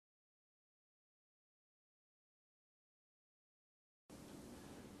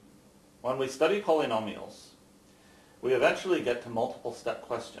When we study polynomials, we eventually get to multiple step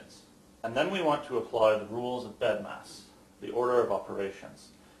questions, and then we want to apply the rules of BEDMAS, the order of operations,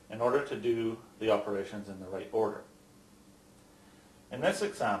 in order to do the operations in the right order. In this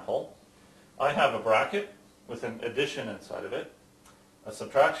example, I have a bracket with an addition inside of it, a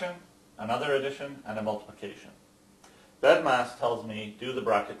subtraction, another addition, and a multiplication. BEDMAS tells me do the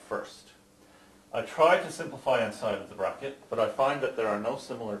bracket first. I try to simplify inside of the bracket, but I find that there are no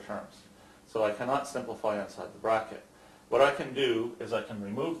similar terms, so I cannot simplify inside the bracket. What I can do is I can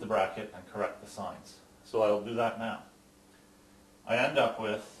remove the bracket and correct the signs. So I will do that now. I end up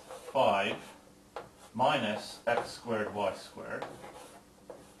with 5 minus x squared y squared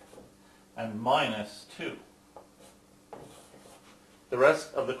and minus 2. The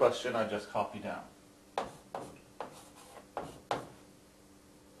rest of the question I just copy down.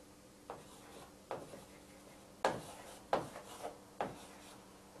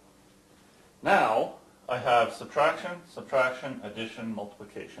 Now I have subtraction, subtraction, addition,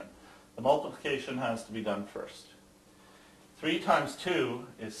 multiplication. The multiplication has to be done first. 3 times 2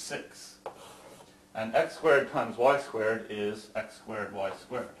 is 6, and x squared times y squared is x squared y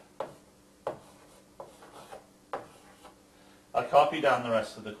squared. I copy down the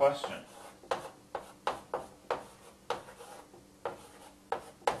rest of the question.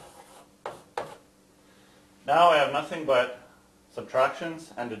 Now I have nothing but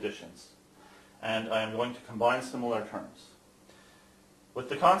subtractions and additions, and I am going to combine similar terms. With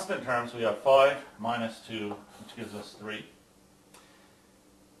the constant terms, we have 5 minus 2, which gives us 3.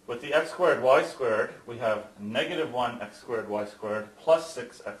 With the x squared y squared, we have negative 1 x squared y squared plus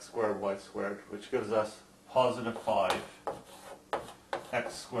 6 x squared y squared, which gives us positive 5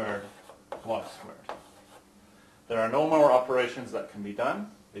 x squared y squared. There are no more operations that can be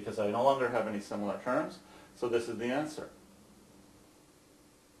done because I no longer have any similar terms, so this is the answer.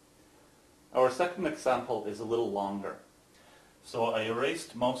 Our second example is a little longer. So I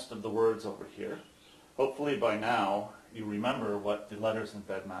erased most of the words over here. Hopefully by now you remember what the letters in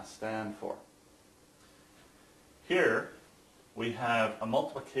BEDMAS stand for. Here we have a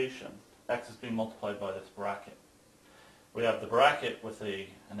multiplication. X is being multiplied by this bracket. We have the bracket with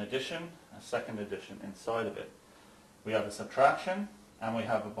an addition, a second addition inside of it. We have a subtraction, and we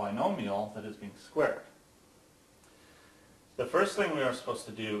have a binomial that is being squared. The first thing we are supposed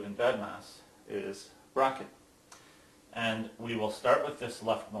to do in BEDMAS is bracket. And we will start with this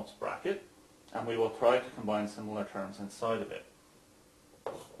leftmost bracket, and we will try to combine similar terms inside of it.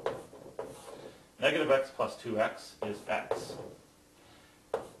 Negative x plus 2x is x.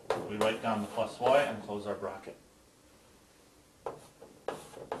 We write down the plus y and close our bracket.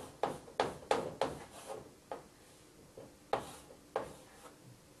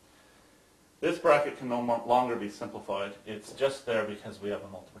 This bracket can no longer be simplified. It's just there because we have a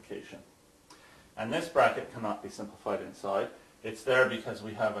multiplication. And this bracket cannot be simplified inside. It's there because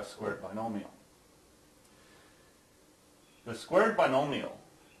we have a squared binomial. The squared binomial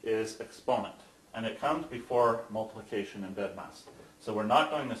is exponent, and it comes before multiplication in BEDMAS. So we're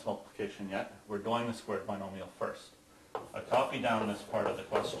not doing this multiplication yet. We're doing the squared binomial first. I copy down this part of the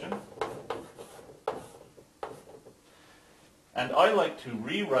question. And I like to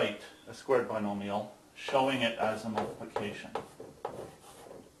rewrite a squared binomial showing it as a multiplication.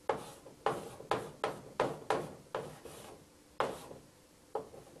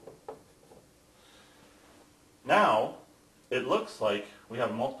 Now, it looks like we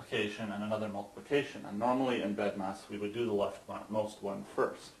have a multiplication and another multiplication, and normally in BEDMAS we would do the leftmost one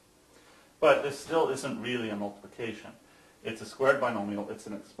first. But this still isn't really a multiplication. It's a squared binomial, it's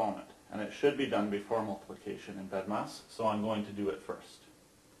an exponent, and it should be done before multiplication in BEDMAS, so I'm going to do it first.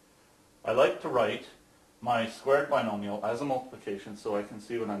 I like to write my squared binomial as a multiplication so I can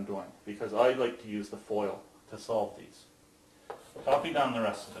see what I'm doing, because I like to use the FOIL to solve these. Copy down the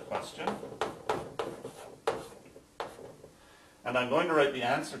rest of the question. And I'm going to write the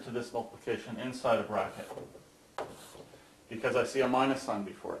answer to this multiplication inside a bracket, because I see a minus sign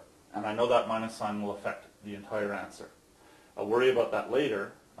before it, and I know that minus sign will affect the entire answer. I'll worry about that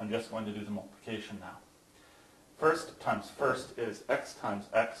later. I'm just going to do the multiplication now. First times first is x times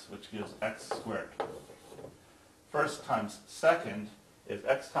x, which gives x squared. First times second is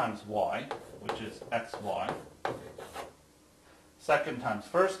x times y, which is xy. Second times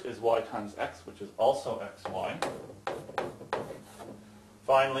first is y times x, which is also xy.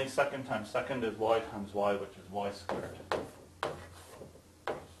 Finally, second times second is y times y, which is y squared.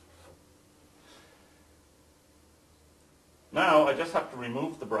 Now I just have to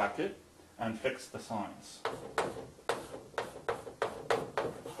remove the bracket and fix the signs.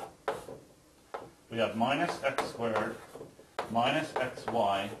 We have minus x squared minus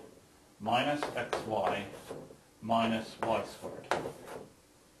xy minus xy minus y squared.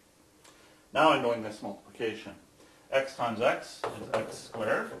 Now I'm doing this multiplication. X times x is x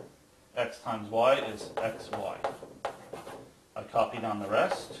squared. X times y is xy. I copy down the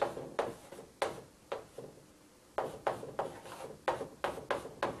rest.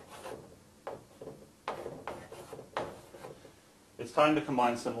 It's time to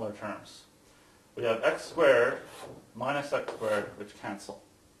combine similar terms. We have x squared minus x squared, which cancel.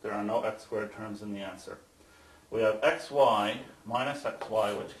 There are no x squared terms in the answer. We have xy minus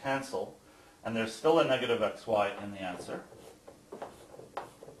xy, which cancel, and there's still a negative xy in the answer.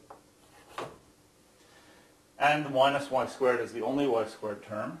 And minus y squared is the only y squared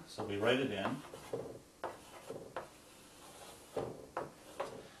term, so we write it in.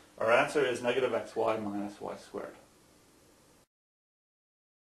 Our answer is negative xy minus y squared.